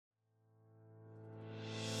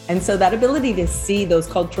And so that ability to see those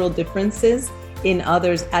cultural differences in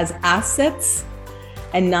others as assets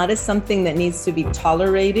and not as something that needs to be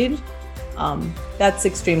tolerated, that's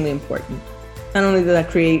extremely important. Not only does that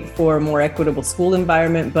create for a more equitable school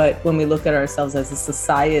environment, but when we look at ourselves as a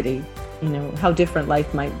society, how different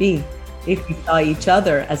life might be if we saw each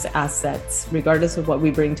other as assets, regardless of what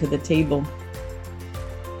we bring to the table.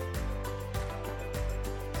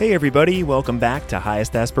 Hey everybody, welcome back to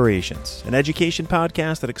Highest Aspirations, an education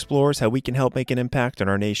podcast that explores how we can help make an impact on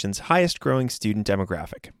our nation's highest growing student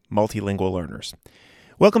demographic, multilingual learners.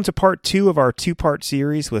 Welcome to part 2 of our 2-part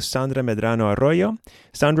series with Sandra Medrano Arroyo.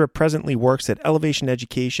 Sandra presently works at Elevation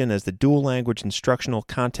Education as the dual language instructional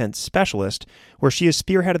content specialist, where she has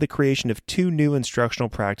spearheaded the creation of 2 new instructional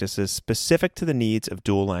practices specific to the needs of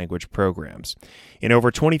dual language programs. In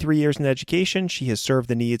over 23 years in education, she has served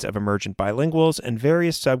the needs of emergent bilinguals and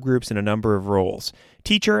various subgroups in a number of roles: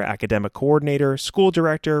 teacher, academic coordinator, school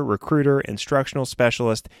director, recruiter, instructional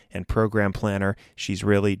specialist, and program planner. She's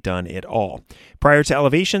really done it all. Prior to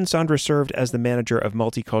Elevation, Sandra served as the manager of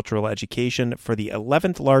multicultural education for the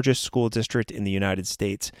 11th largest school district in the United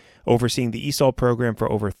States, overseeing the ESOL program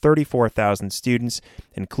for over 34,000 students,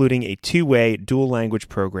 including a 2-way dual language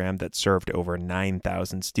program that served over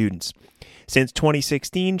 9,000 students. Since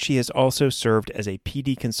 2016, she has also served as a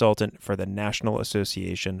PD consultant for the National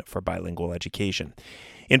Association for Bilingual Education.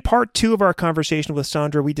 In part 2 of our conversation with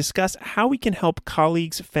Sandra, we discuss how we can help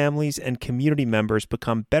colleagues, families, and community members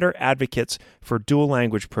become better advocates for dual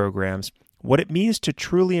language programs, what it means to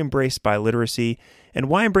truly embrace biliteracy, and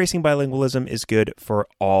why embracing bilingualism is good for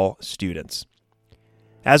all students.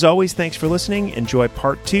 As always, thanks for listening. Enjoy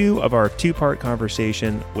part 2 of our 2-part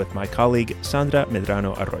conversation with my colleague, Sandra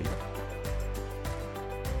Medrano Arroyo.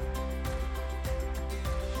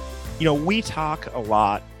 We talk a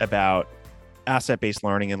lot about asset-based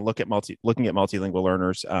learning and looking at multilingual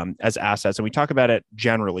learners as assets, and we talk about it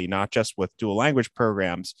generally, not just with dual language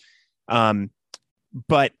programs.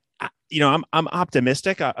 But I'm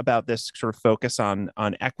optimistic about this sort of focus on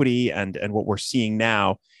equity and what we're seeing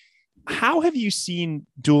now. How have you seen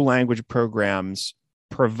dual language programs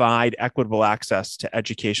provide equitable access to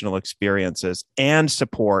educational experiences and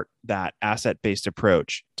support that asset-based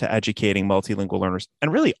approach to educating multilingual learners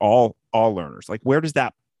and really all learners? Like, where does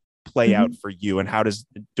that play out for you, and how does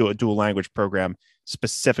a dual language program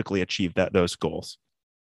specifically achieve those goals?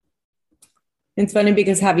 It's funny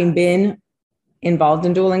because having been involved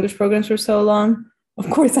in dual language programs for so long, of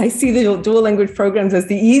course, I see the dual language programs as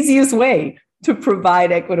the easiest way to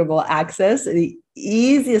provide equitable access, the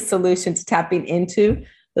easiest solution to tapping into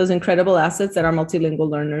those incredible assets that our multilingual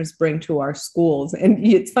learners bring to our schools. And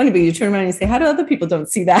it's funny, but you turn around and you say, how do other people don't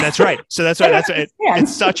see that? That's right. So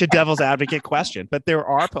it's such a devil's advocate question, but there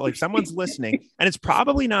are, like, someone's listening, and it's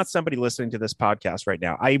probably not somebody listening to this podcast right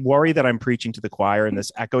now. I worry that I'm preaching to the choir in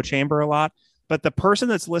this echo chamber a lot, but the person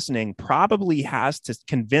that's listening probably has to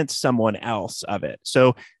convince someone else of it.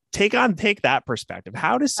 So take that perspective.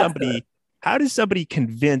 How does somebody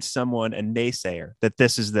convince someone, a naysayer, that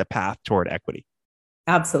this is the path toward equity?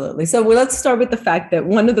 Absolutely. So let's start with the fact that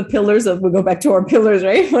one of the pillars we go back to our pillars,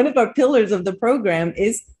 right? One of our pillars of the program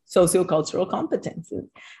is sociocultural competences.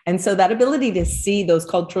 And so that ability to see those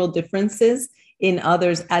cultural differences in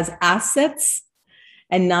others as assets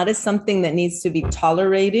and not as something that needs to be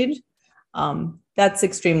tolerated, that's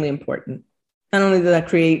extremely important. Not only does that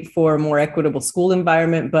create for a more equitable school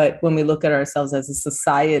environment, but when we look at ourselves as a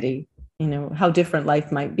society, how different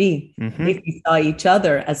life might be if we saw each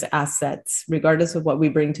other as assets, regardless of what we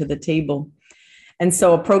bring to the table. And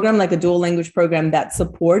so a program like a dual language program that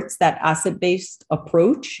supports that asset-based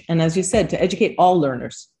approach, and as you said, to educate all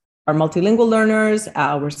learners, our multilingual learners,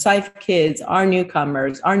 our SIFE kids, our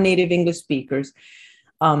newcomers, our native English speakers,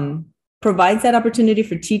 provides that opportunity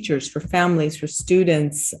for teachers, for families, for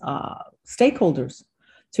students, stakeholders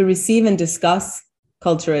to receive and discuss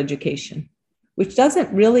culture education, which doesn't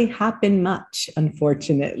really happen much,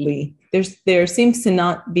 unfortunately. There seems to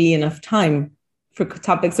not be enough time for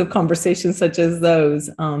topics of conversation such as those.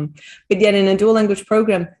 But yet in a dual language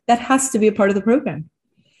program, that has to be a part of the program.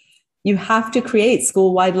 You have to create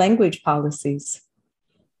school-wide language policies.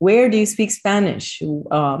 Where do you speak Spanish?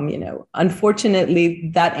 Unfortunately,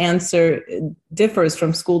 that answer differs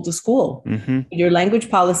from school to school. Your language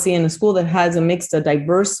policy in a school that has a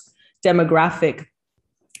diverse demographic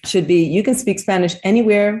should be, you can speak Spanish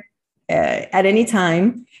anywhere, at any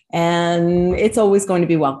time, and it's always going to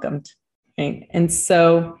be welcomed. Right? And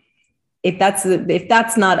so if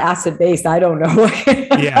that's not asset-based, I don't know what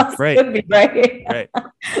else could be, right?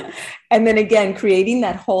 And then again, creating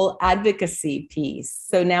that whole advocacy piece.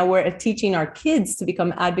 So now we're teaching our kids to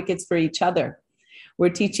become advocates for each other. We're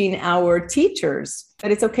teaching our teachers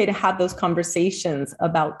that it's okay to have those conversations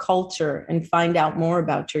about culture and find out more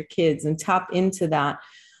about your kids and tap into that,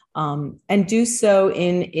 and do so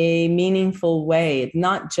in a meaningful way,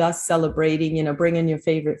 not just celebrating, bring in your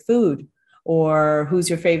favorite food or who's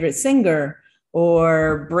your favorite singer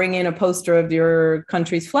or bring in a poster of your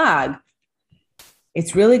country's flag.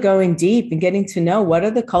 It's really going deep and getting to know what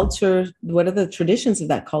are the culture, what are the traditions of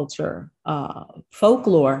that culture,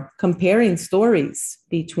 folklore, comparing stories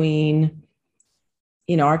between,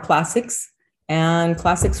 our classics and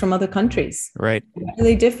classics from other countries. Right. How do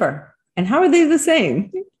they differ? And how are they the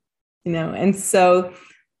same? And so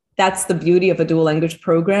that's the beauty of a dual language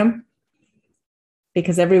program,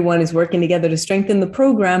 because everyone is working together to strengthen the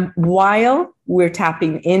program while we're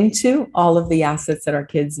tapping into all of the assets that our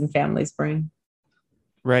kids and families bring.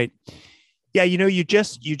 Right. Yeah. You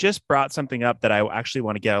just brought something up that I actually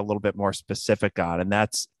want to get a little bit more specific on, and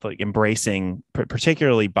that's like embracing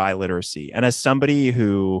particularly biliteracy. And as somebody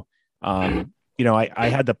who, I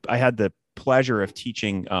had the pleasure of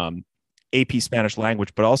teaching AP Spanish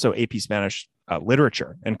language, but also AP Spanish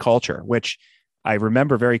literature and culture, which I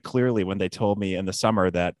remember very clearly when they told me in the summer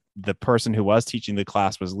that the person who was teaching the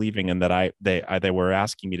class was leaving and that they were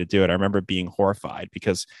asking me to do it. I remember being horrified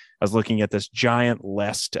because I was looking at this giant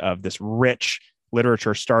list of this rich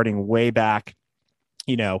literature starting way back,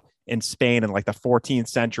 in Spain in like the 14th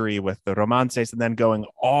century with the Romances, and then going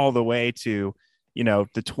all the way to, the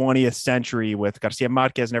 20th century with Garcia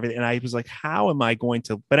Marquez and everything. And I was like, how am I going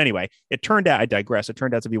to, but anyway, I digress. It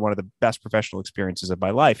turned out to be one of the best professional experiences of my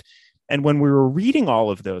life. And when we were reading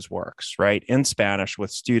all of those works, right, in Spanish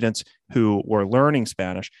with students who were learning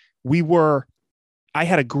Spanish, I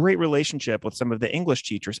had a great relationship with some of the English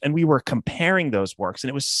teachers, and we were comparing those works. And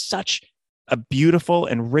it was such a beautiful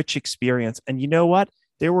and rich experience. And you know what?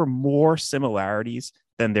 There were more similarities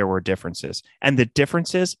than there were differences. And the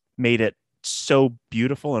differences made it so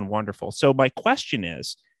beautiful and wonderful. So my question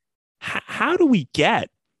is, how do we get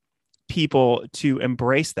people to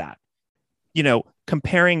embrace that?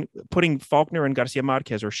 Putting Faulkner and Garcia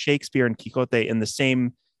Marquez or Shakespeare and Quixote on the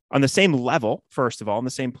same level, first of all, in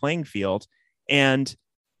the same playing field, and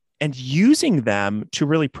using them to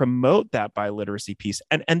really promote that biliteracy piece.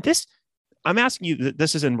 And this, I'm asking you,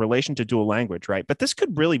 this is in relation to dual language, right? But this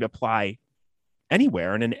could really apply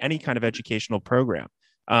anywhere and in any kind of educational program,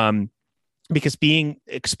 because being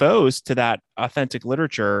exposed to that authentic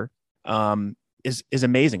literature is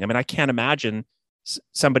amazing. I mean, I can't imagine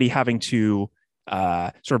somebody having to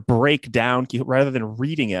sort of break down rather than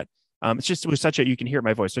reading it. It was such you can hear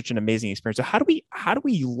my voice, such an amazing experience. So how do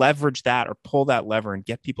we leverage that or pull that lever and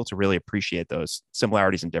get people to really appreciate those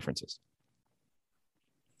similarities and differences?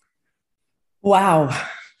 Wow.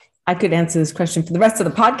 I could answer this question for the rest of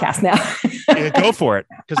the podcast now. Yeah, go for it,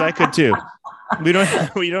 because I could too. We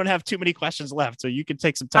don't have too many questions left, so you can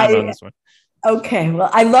take some time on this one. Okay.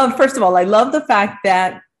 Well, first of all, I love the fact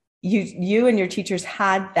that you and your teachers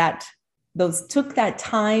took that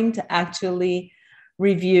time to actually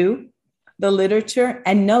review the literature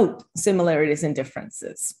and note similarities and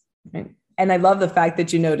differences. Right? And I love the fact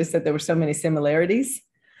that you noticed that there were so many similarities.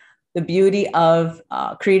 The beauty of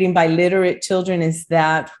creating biliterate children is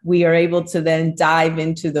that we are able to then dive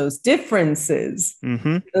into those differences,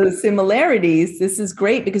 those similarities. This is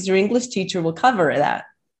great because your English teacher will cover that,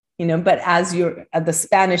 but as the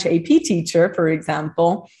Spanish AP teacher, for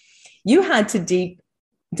example, you had to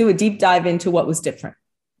do a deep dive into what was different.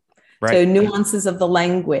 Right. So nuances of the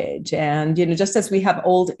language. And, just as we have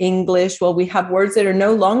Old English, well, we have words that are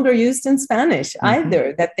no longer used in Spanish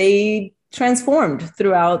either, that they transformed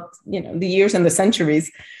throughout, the years and the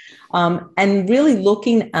centuries. And really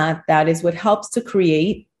looking at that is what helps to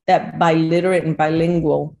create that biliterate and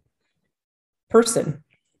bilingual person.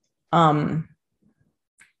 And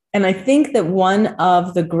I think that one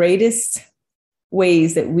of the greatest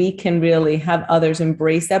ways that we can really have others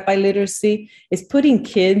embrace that biliteracy is putting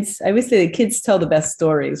kids, I always say that kids tell the best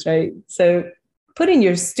stories, right? So putting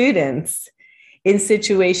your students in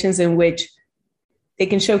situations in which they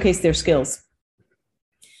can showcase their skills.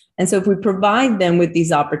 And so if we provide them with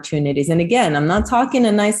these opportunities, and again, I'm not talking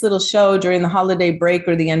a nice little show during the holiday break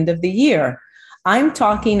or the end of the year. I'm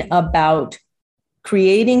talking about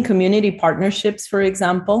creating community partnerships, for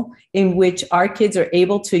example, in which our kids are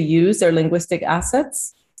able to use their linguistic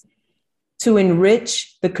assets to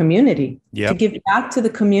enrich the community, to give back to the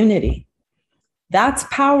community. That's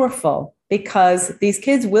powerful because these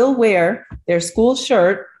kids will wear their school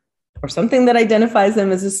shirt or something that identifies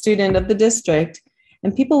them as a student of the district,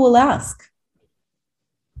 and people will ask,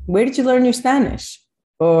 where did you learn your Spanish?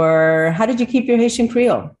 Or how did you keep your Haitian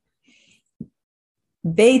Creole?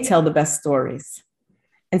 They tell the best stories.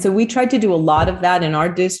 And so we tried to do a lot of that in our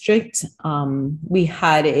district. We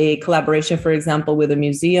had a collaboration, for example, with a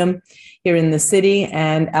museum here in the city,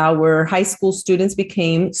 and our high school students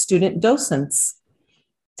became student docents.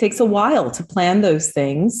 Takes a while to plan those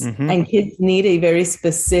things, and kids need a very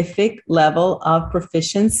specific level of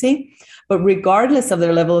proficiency. But regardless of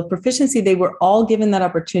their level of proficiency, they were all given that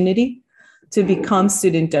opportunity to become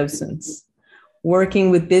student docents, working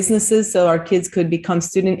with businesses so our kids could become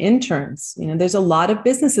student interns. There's a lot of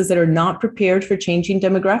businesses that are not prepared for changing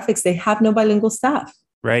demographics. They have no bilingual staff.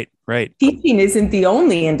 Right. Teaching isn't the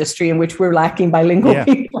only industry in which we're lacking bilingual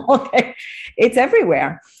people. Okay? It's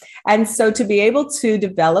everywhere. And so to be able to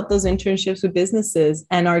develop those internships with businesses,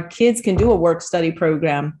 and our kids can do a work study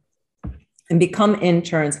program and become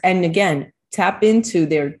interns, and again, tap into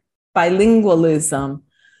their bilingualism,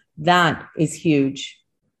 that is huge.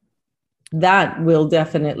 That will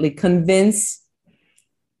definitely convince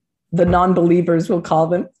the non-believers, we'll call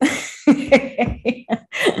them,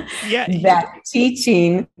 that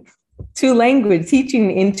teaching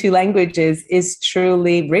in two languages is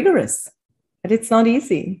truly rigorous. But it's not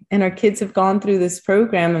easy. And our kids have gone through this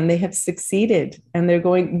program and they have succeeded, and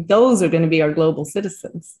those are going to be our global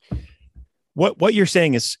citizens. What you're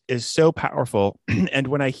saying is so powerful. And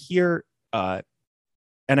when I hear, and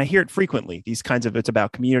I hear it frequently, these kinds of, it's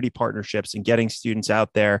about community partnerships and getting students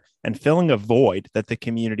out there and filling a void that the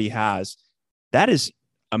community has. That is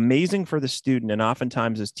amazing for the student. And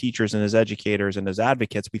oftentimes as teachers and as educators and as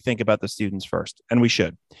advocates, we think about the students first, and we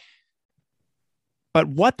should. But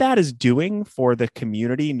what that is doing for the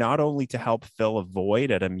community, not only to help fill a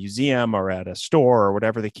void at a museum or at a store or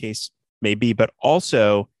whatever the case may be, but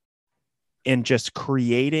also in just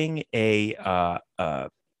creating a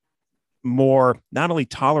more, not only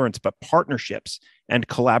tolerance, but partnerships and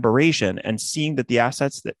collaboration, and seeing that the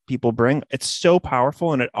assets that people bring, it's so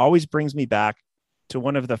powerful. And it always brings me back to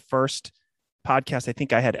one of the first podcasts I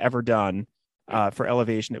think I had ever done for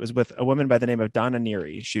Elevation. It was with a woman by the name of Donna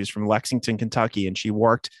Neary. She was from Lexington, Kentucky, and she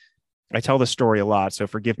worked, I tell the story a lot, so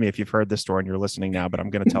forgive me if you've heard this story and you're listening now, but I'm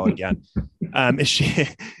going to tell it again.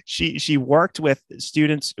 She worked with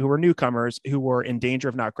students who were newcomers who were in danger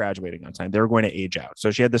of not graduating on time. They were going to age out.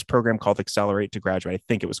 So she had this program called Accelerate to Graduate. I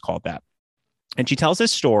think it was called that. And she tells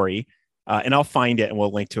this story, and I'll find it and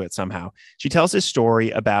we'll link to it somehow. She tells this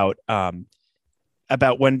story about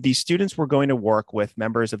when these students were going to work with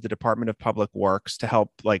members of the Department of Public Works to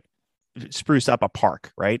help like spruce up a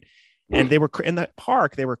park, right? And they were in the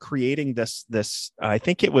park, they were creating this, I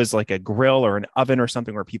think it was like a grill or an oven or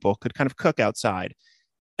something where people could kind of cook outside.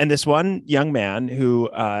 And this one young man who,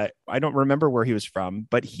 I don't remember where he was from,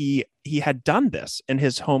 but he had done this in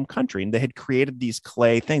his home country, and they had created these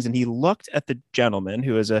clay things. And he looked at the gentleman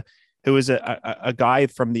who was a guy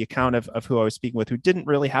from the account of who I was speaking with, who didn't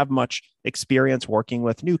really have much experience working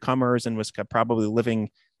with newcomers and was probably living,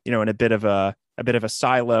 in a bit of a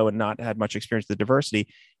silo and not had much experience with the diversity.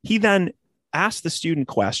 He then asked the student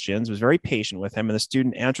questions, was very patient with him, and the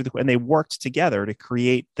student answered and they worked together to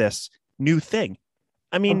create this new thing.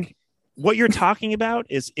 I mean, What you're talking about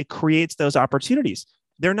is it creates those opportunities.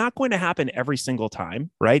 They're not going to happen every single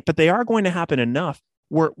time, right? But they are going to happen enough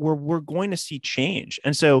where we're going to see change.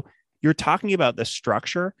 And so you're talking about the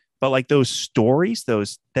structure, but like those stories,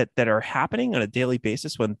 those that are happening on a daily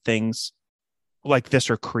basis when things like this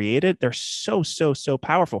are created, they're so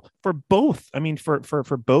powerful for both. I mean, for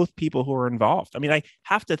both people who are involved. I mean, I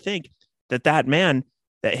have to think that man,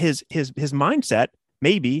 that his mindset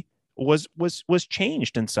maybe was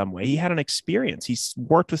changed in some way. He had an experience. He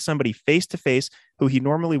worked with somebody face to face who he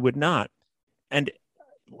normally would not. And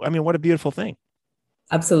I mean, what a beautiful thing.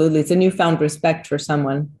 Absolutely. It's a newfound respect for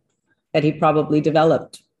someone that he probably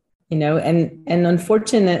developed, and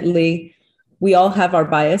unfortunately we all have our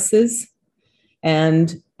biases.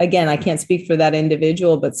 And again, I can't speak for that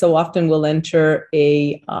individual, but so often we'll enter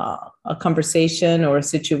a conversation or a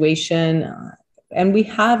situation, and we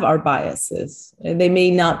have our biases. They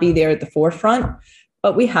may not be there at the forefront,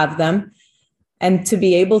 but we have them. And to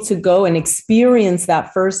be able to go and experience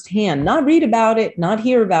that firsthand, not read about it, not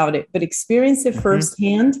hear about it, but experience it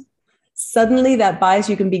firsthand, suddenly that bias,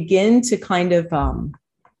 you can begin to kind of,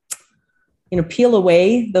 peel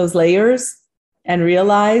away those layers and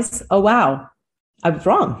realize, oh, wow, I was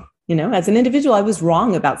wrong. As an individual, I was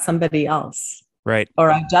wrong about somebody else. Right.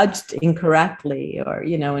 Or I judged incorrectly, or,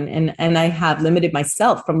 and I have limited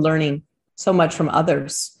myself from learning so much from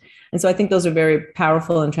others. And so I think those are very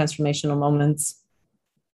powerful and transformational moments.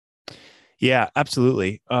 Yeah,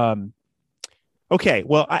 absolutely. Okay.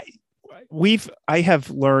 Well, I have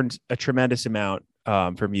learned a tremendous amount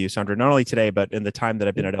from you, Sandra, not only today, but in the time that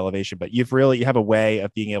I've been at Elevation. But you have a way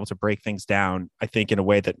of being able to break things down, I think, in a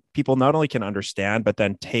way that people not only can understand, but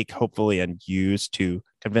then take hopefully and use to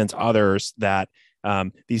convince others that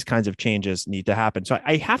these kinds of changes need to happen. So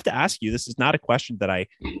I have to ask you, this is not a question that I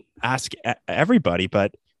ask everybody,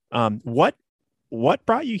 but what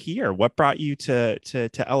brought you here? What brought you to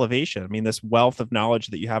Elevation? I mean, this wealth of knowledge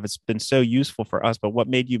that you have has been so useful for us, but what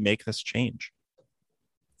made you make this change?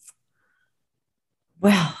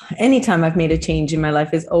 Well, anytime I've made a change in my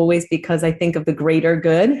life is always because I think of the greater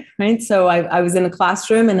good, right? So I was in a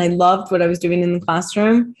classroom and I loved what I was doing in the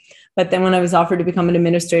classroom. But then when I was offered to become an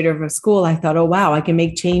administrator of a school, I thought, oh, wow, I can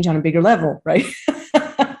make change on a bigger level, right?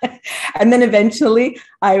 And then eventually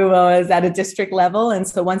I was at a district level. And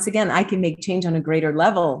so once again, I can make change on a greater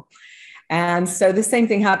level. And so the same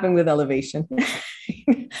thing happened with Elevation.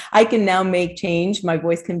 I can now make change. My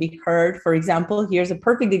voice can be heard. For example, here's a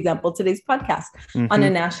perfect example, today's podcast. On a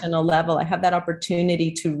national level. I have that opportunity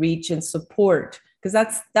to reach and support,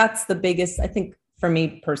 because that's the biggest, I think, for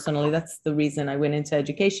me personally, that's the reason I went into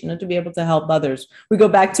education, and to be able to help others. We go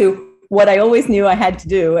back to what I always knew I had to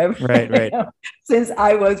do right. Since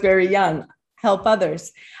I was very young, help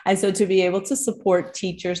others. And so to be able to support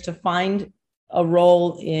teachers to find a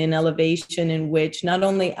role in Elevation in which not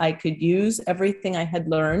only I could use everything I had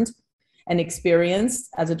learned and experienced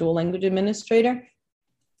as a dual language administrator,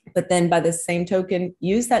 but then by the same token,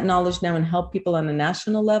 use that knowledge now and help people on a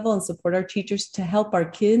national level and support our teachers to help our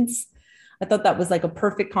kids. I thought that was like a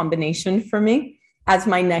perfect combination for me as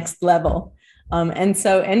my next level. And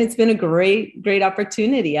it's been a great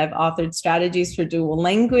opportunity. I've authored strategies for dual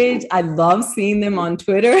language. I love seeing them on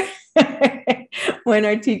Twitter when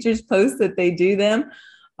our teachers post that they do them.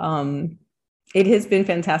 It has been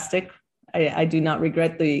fantastic. I do not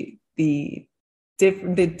regret the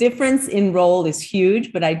difference in role is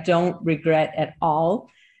huge, but I don't regret at all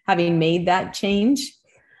having made that change.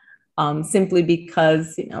 Simply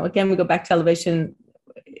because, again, we go back to Elevation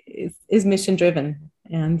is mission driven.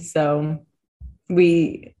 And so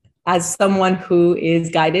we, as someone who is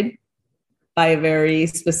guided by a very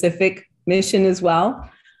specific mission as well,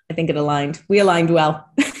 I think we aligned well.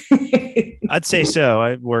 I'd say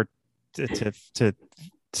so. We're to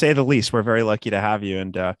say the least, we're very lucky to have you.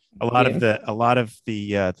 And a lot of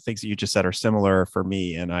the things that you just said are similar for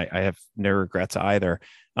me. And I have no regrets either.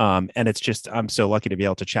 And it's just, I'm so lucky to be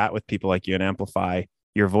able to chat with people like you and amplify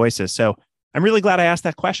your voices. So I'm really glad I asked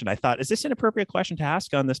that question. I thought, is this an appropriate question to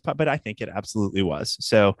ask on this? But I think it absolutely was.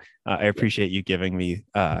 So I appreciate you giving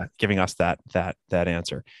us that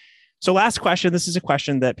answer. So last question. This is a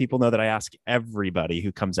question that people know that I ask everybody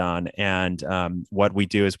who comes on. And what we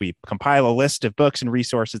do is we compile a list of books and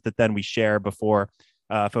resources that then we share before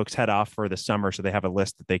folks head off for the summer, so they have a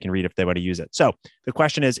list that they can read if they want to use it. So the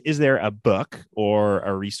question is there a book or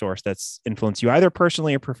a resource that's influenced you either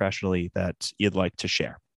personally or professionally that you'd like to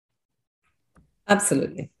share?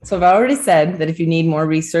 Absolutely. So I've already said that if you need more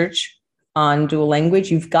research on dual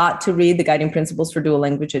language, you've got to read the Guiding Principles for Dual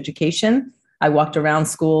Language Education. I walked around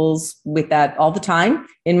schools with that all the time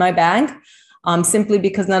in my bag, simply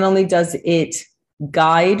because not only does it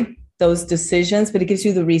guide those decisions, but it gives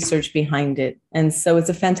you the research behind it. And so it's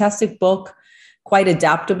a fantastic book, quite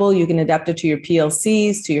adaptable. You can adapt it to your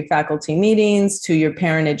PLCs, to your faculty meetings, to your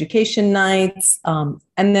parent education nights. And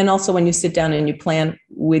then also when you sit down and you plan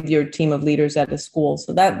with your team of leaders at a school.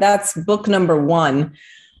 So that's book number one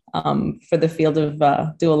for the field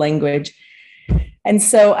of dual language. And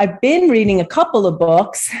so I've been reading a couple of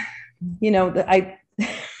books.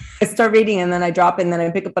 I start reading and then I drop it, and then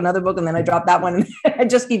I pick up another book and then I drop that one. And I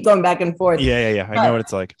just keep going back and forth. Yeah. I know what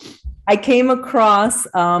it's like. I came across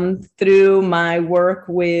through my work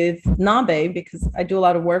with NABE, because I do a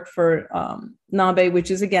lot of work for NABE,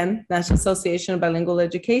 which is, again, National Association of Bilingual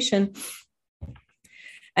Education.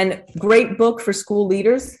 And great book for school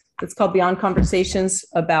leaders. It's called Beyond Conversations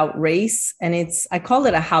About Race. And I call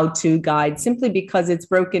it a how-to guide, simply because it's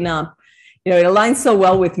broken up. It aligns so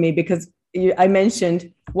well with me because I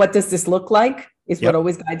mentioned, what does this look like? Is what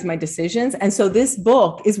always guides my decisions. And so this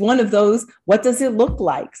book is one of those, what does it look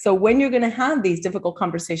like? So when you're going to have these difficult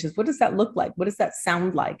conversations, what does that look like? What does that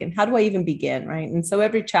sound like? And how do I even begin, right? And so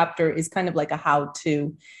every chapter is kind of like a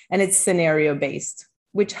how-to, and it's scenario-based,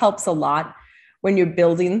 which helps a lot when you're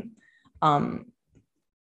building that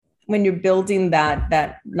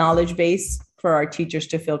knowledge base for our teachers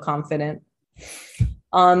to feel confident.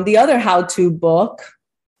 The other how-to book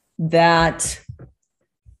that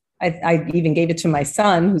I even gave it to my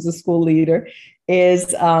son, who's a school leader,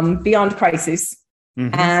 is Beyond Crisis.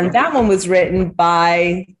 Mm-hmm. And that one was written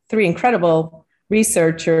by three incredible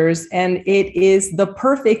researchers, and it's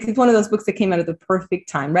one of those books that came out at the perfect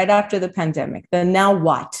time, right after the pandemic. The now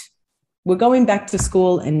what? We're going back to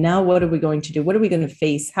school, and now what are we going to do? What are we going to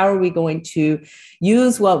face? How are we going to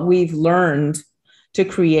use what we've learned to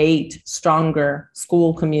create stronger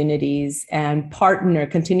school communities and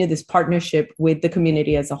continue this partnership with the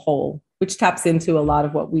community as a whole, which taps into a lot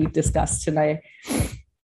of what we've discussed tonight.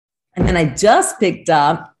 And then I just picked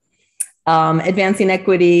up Advancing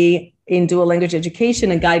Equity in Dual Language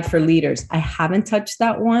Education, A Guide for Leaders. I haven't touched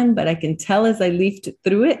that one, but I can tell as I leafed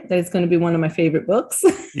through it that it's going to be one of my favorite books.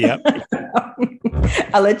 Yep.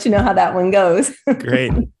 I'll let you know how that one goes.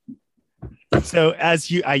 Great. So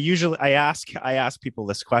I ask people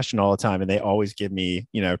this question all the time, and they always give me,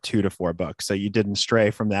 2 to 4 books. So you didn't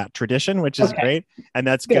stray from that tradition, which is great. And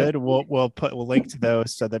that's good. We'll link to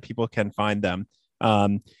those so that people can find them.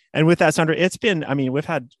 And with that, Sandra, we've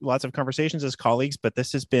had lots of conversations as colleagues, but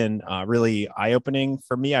this has been really eye-opening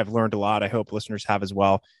for me. I've learned a lot. I hope listeners have as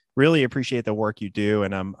well. Really appreciate the work you do.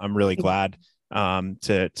 And I'm really glad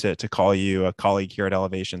to call you a colleague here at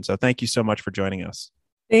Elevation. So thank you so much for joining us.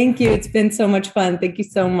 Thank you. It's been so much fun. Thank you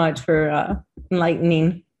so much for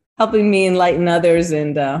helping me enlighten others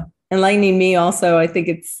and enlightening me also. I think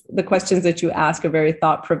it's the questions that you ask are very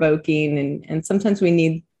thought-provoking, and sometimes we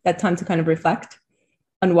need that time to kind of reflect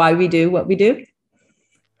on why we do what we do.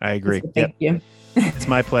 I agree. So thank you. It's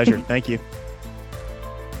my pleasure. Thank you.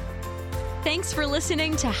 Thanks for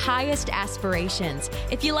listening to Highest Aspirations.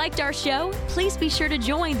 If you liked our show, please be sure to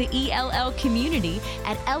join the ELL community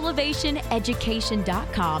at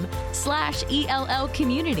elevationeducation.com/ELL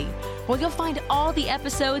community, where you'll find all the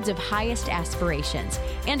episodes of Highest Aspirations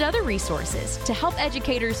and other resources to help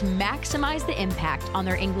educators maximize the impact on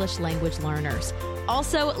their English language learners.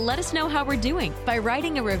 Also, let us know how we're doing by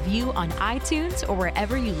writing a review on iTunes or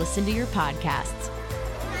wherever you listen to your podcasts.